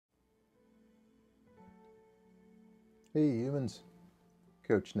Hey humans,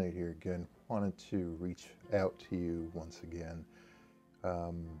 Coach Nate here again. Wanted to reach out to you once again,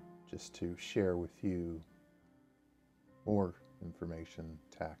 um, just to share with you more information,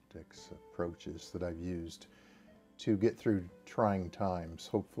 tactics, approaches that I've used to get through trying times.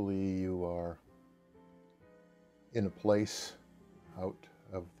 Hopefully you are in a place out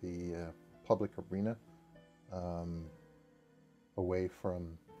of the public arena, um, away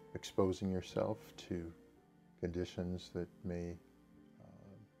from exposing yourself to conditions that may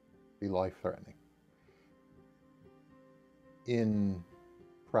be life-threatening. In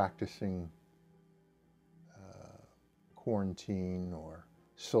practicing quarantine or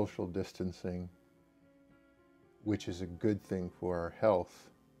social distancing, which is a good thing for our health,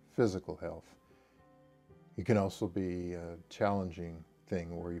 physical health, it can also be a challenging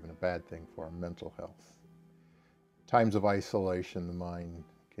thing or even a bad thing for our mental health. Times of isolation, the mind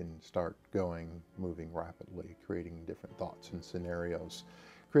can start moving rapidly, creating different thoughts and scenarios,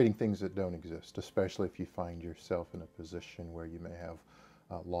 creating things that don't exist, especially if you find yourself in a position where you may have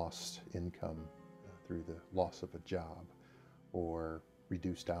lost income through the loss of a job or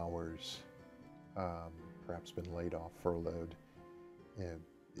reduced hours, perhaps been laid off, furloughed, uh,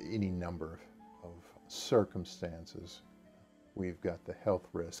 any number of circumstances. We've got the health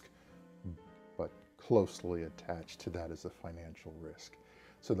risk, but closely attached to that is the financial risk.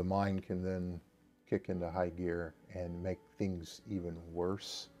 So the mind can then kick into high gear and make things even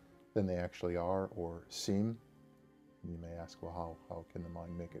worse than they actually are or seem. You may ask, well, how can the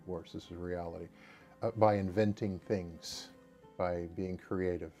mind make it worse? This is reality. By inventing things, by being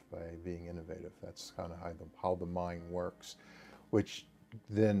creative, by being innovative. That's kind of how the mind works, which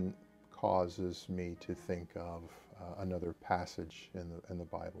then causes me to think of another passage in the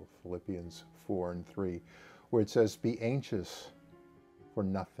Bible, Philippians 4:3, where it says, "Be anxious for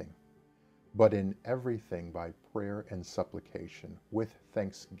nothing, but in everything by prayer and supplication, with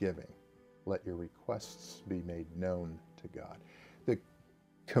thanksgiving, let your requests be made known to God." The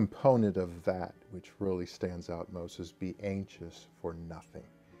component of that which really stands out most is be anxious for nothing.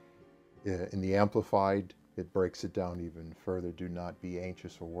 In the Amplified, it breaks it down even further. Do not be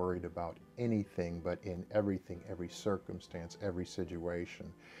anxious or worried about anything, but in everything, every circumstance, every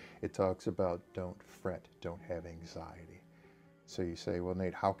situation. It talks about don't fret, don't have anxiety. So you say, well,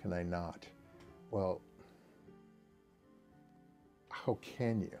 Nate, how can I not? Well, how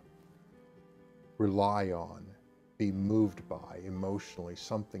can you rely on, be moved by emotionally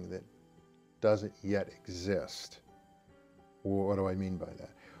something that doesn't yet exist? What do I mean by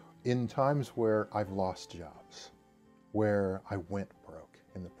that? In times where I've lost jobs, where I went broke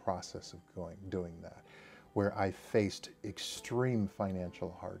in the process of doing that, where I faced extreme financial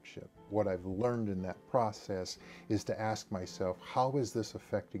hardship, what I've learned in that process is to ask myself, how is this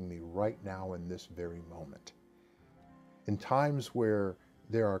affecting me right now in this very moment? In times where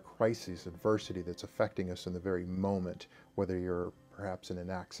there are crises, adversity that's affecting us in the very moment, whether you're perhaps in an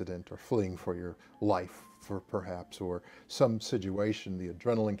accident or fleeing for your life, for perhaps, or some situation, the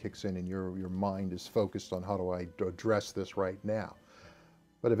adrenaline kicks in and your mind is focused on how do I address this right now.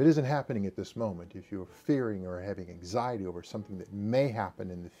 But if it isn't happening at this moment, if you're fearing or having anxiety over something that may happen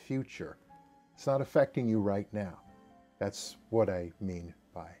in the future, it's not affecting you right now. That's what I mean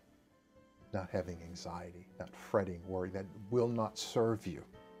by not having anxiety, not fretting, worry. That will not serve you.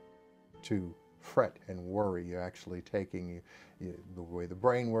 To fret and worry, you're actually taking the way the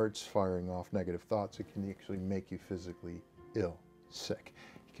brain works, firing off negative thoughts. It can actually make you physically ill, sick.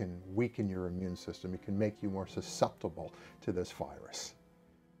 It can weaken your immune system. It can make you more susceptible to this virus.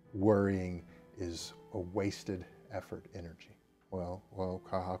 Worrying is a wasted effort, energy. Well,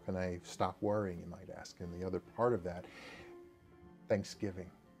 how can I stop worrying, you might ask? And the other part of that,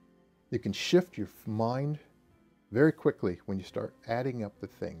 Thanksgiving. You can shift your mind very quickly when you start adding up the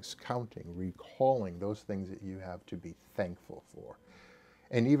things, counting, recalling those things that you have to be thankful for.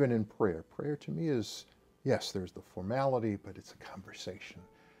 And even in prayer, prayer to me is, yes, there's the formality, but it's a conversation.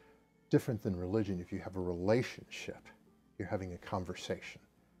 Different than religion. If you have a relationship, you're having a conversation.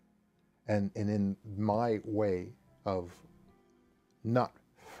 And in my way of not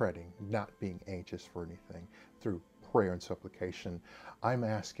fretting, not being anxious for anything, through prayer and supplication, I'm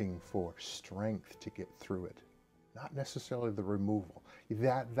asking for strength to get through it. Not necessarily the removal.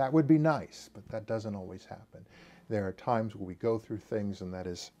 That would be nice, but that doesn't always happen. There are times where we go through things and that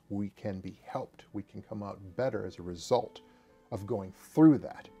is, we can be helped. We can come out better as a result of going through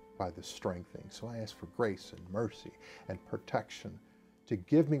that by the strengthening. So I ask for grace and mercy and protection to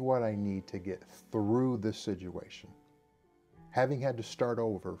give me what I need to get through this situation. Having had to start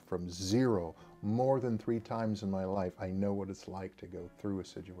over from zero more than 3 times in my life, I know what it's like to go through a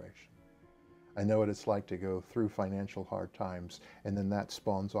situation. I know what it's like to go through financial hard times, and then that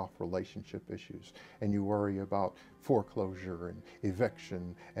spawns off relationship issues, and you worry about foreclosure and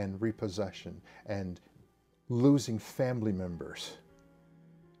eviction and repossession and losing family members.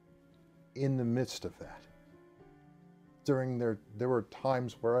 In the midst of that, there were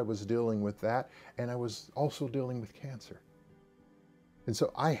times where I was dealing with that, and I was also dealing with cancer. And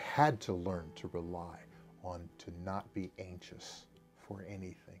so I had to learn to rely on, to not be anxious for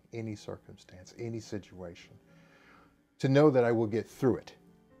anything, any circumstance, any situation, to know that I will get through it.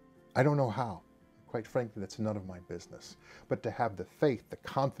 I don't know how. Quite frankly, that's none of my business. But to have the faith, the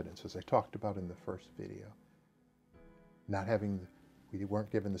confidence, as I talked about in the first video, we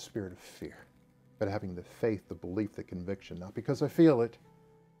weren't given the spirit of fear, but having the faith, the belief, the conviction, not because I feel it,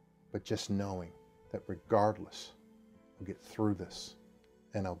 but just knowing that regardless, I'll get through this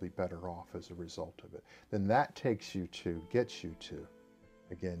and I'll be better off as a result of it. Then that gets you to,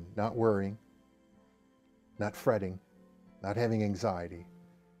 again, not worrying, not fretting, not having anxiety,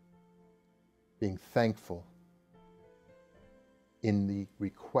 being thankful in the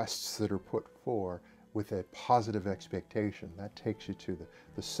requests that are put forth with a positive expectation. That takes you to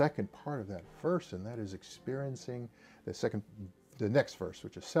the second part of that verse, and that is experiencing the next verse,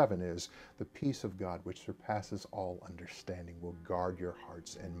 which is 7, is the peace of God, which surpasses all understanding, will guard your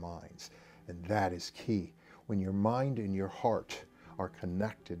hearts and minds. And that is key. When your mind and your heart are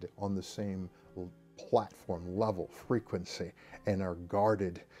connected on the same platform, level, frequency, and are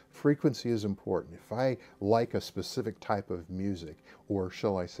guarded. Frequency is important. If I like a specific type of music, or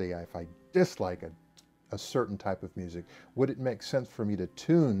shall I say, if I dislike a certain type of music, would it make sense for me to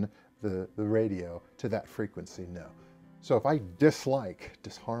tune the radio to that frequency? No. So if I dislike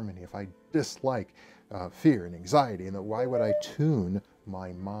disharmony, if I dislike fear and anxiety, and why would I tune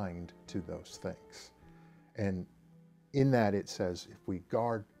my mind to those things? And in that it says, if we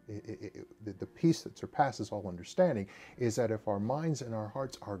guard the peace that surpasses all understanding, is that if our minds and our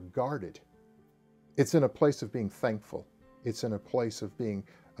hearts are guarded, it's in a place of being thankful. It's in a place of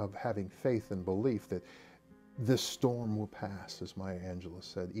having faith and belief that this storm will pass, as Maya Angelou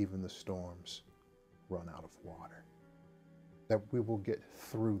said, even the storms run out of water. That we will get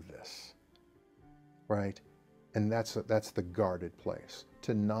through this, right? And that's the guarded place,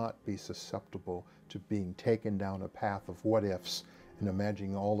 to not be susceptible to being taken down a path of what ifs and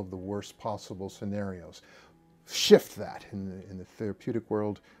imagining all of the worst possible scenarios. Shift that in the therapeutic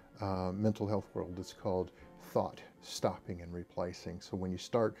world, mental health world. It's called thought stopping and replacing. So when you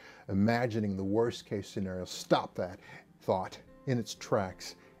start imagining the worst case scenario, stop that thought in its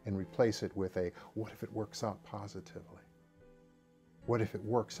tracks and replace it with a, what if it works out positively? What if it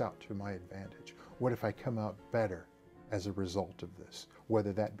works out to my advantage? What if I come out better as a result of this?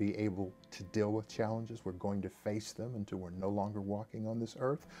 Whether that be able to deal with challenges, we're going to face them until we're no longer walking on this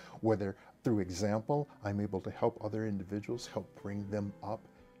earth. Whether through example, I'm able to help other individuals, help bring them up,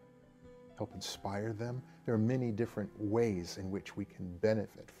 help inspire them. There are many different ways in which we can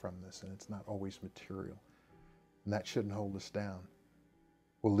benefit from this, and it's not always material. And that shouldn't hold us down.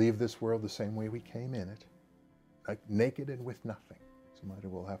 We'll leave this world the same way we came in it, like naked and with nothing. Somebody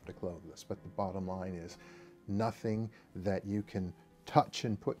will have to clothe us. But the bottom line is, nothing that you can touch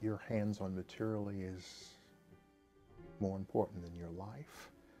and put your hands on materially is more important than your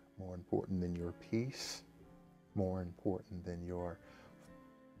life, more important than your peace, more important than your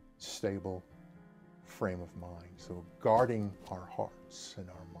stable frame of mind. So guarding our hearts and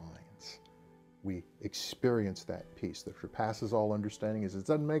our minds, we experience that peace that surpasses all understanding. It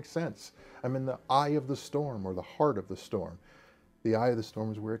doesn't make sense. I'm in the eye of the storm, or the heart of the storm. The eye of the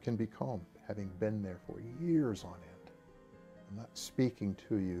storm is where it can be calm, having been there for years on end. I'm not speaking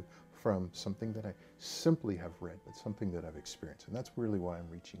to you from something that I simply have read, but something that I've experienced. And that's really why I'm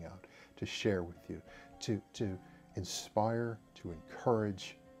reaching out, to share with you, to inspire, to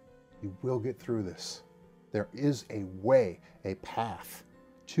encourage. You will get through this. There is a way, a path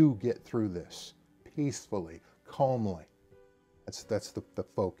to get through this peacefully, calmly. That's the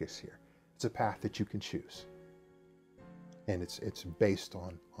focus here. It's a path that you can choose. And it's based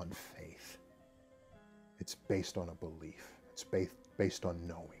on faith. It's based on a belief. It's based on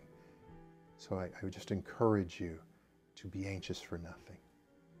knowing. So I would just encourage you to be anxious for nothing,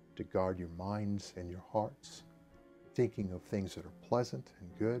 to guard your minds and your hearts, thinking of things that are pleasant and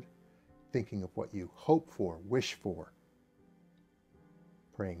good, thinking of what you hope for, wish for,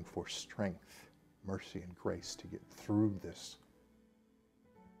 praying for strength, mercy, and grace to get through this,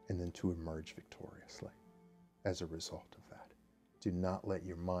 and then to emerge victoriously as a result of that. Do not let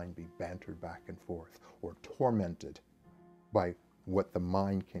your mind be bantered back and forth or tormented by what the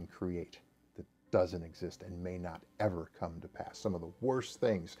mind can create that doesn't exist and may not ever come to pass. Some of the worst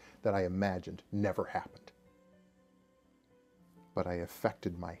things that I imagined never happened. But I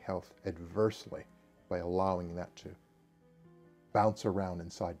affected my health adversely by allowing that to bounce around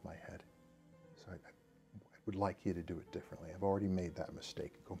inside my head. So I would like you to do it differently. I've already made that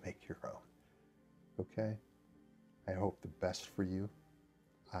mistake. Go make your own. Okay? I hope the best for you.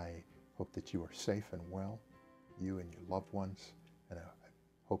 I hope that you are safe and well, you and your loved ones. And I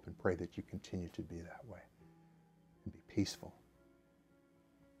hope and pray that you continue to be that way and be peaceful.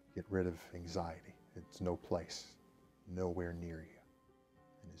 Get rid of anxiety. It's no place, nowhere near you.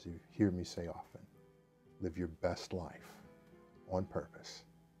 And as you hear me say often, live your best life on purpose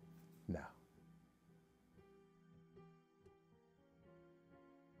now.